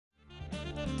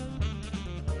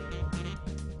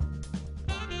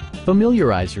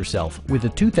Familiarize yourself with the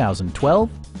 2012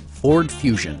 Ford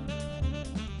Fusion.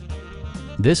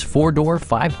 This four-door,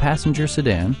 five-passenger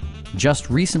sedan just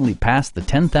recently passed the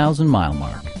 10,000-mile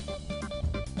mark.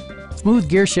 Smooth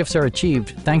gear shifts are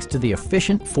achieved thanks to the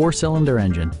efficient four-cylinder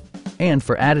engine. And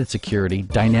for added security,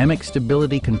 dynamic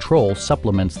stability control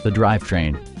supplements the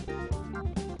drivetrain.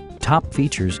 Top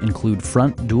features include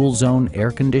front dual-zone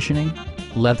air conditioning,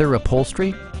 leather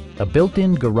upholstery, a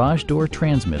built-in garage door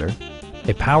transmitter,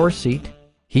 a power seat,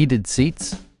 heated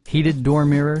seats, heated door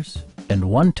mirrors, and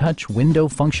one-touch window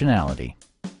functionality.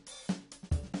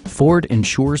 Ford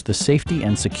ensures the safety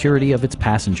and security of its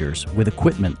passengers with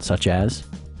equipment such as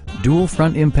dual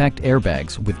front impact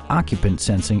airbags with occupant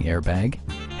sensing airbag,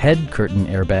 head curtain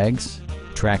airbags,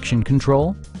 traction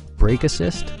control, brake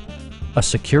assist, a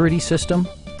security system,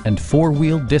 and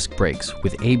four-wheel disc brakes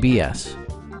with ABS.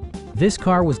 This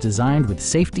car was designed with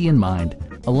safety in mind,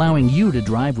 allowing you to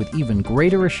drive with even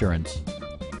greater assurance.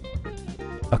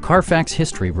 A Carfax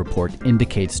history report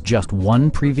indicates just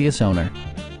one previous owner.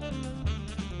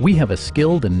 We have a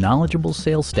skilled and knowledgeable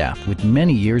sales staff with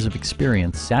many years of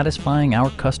experience satisfying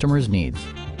our customers' needs.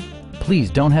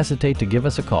 Please don't hesitate to give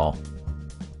us a call.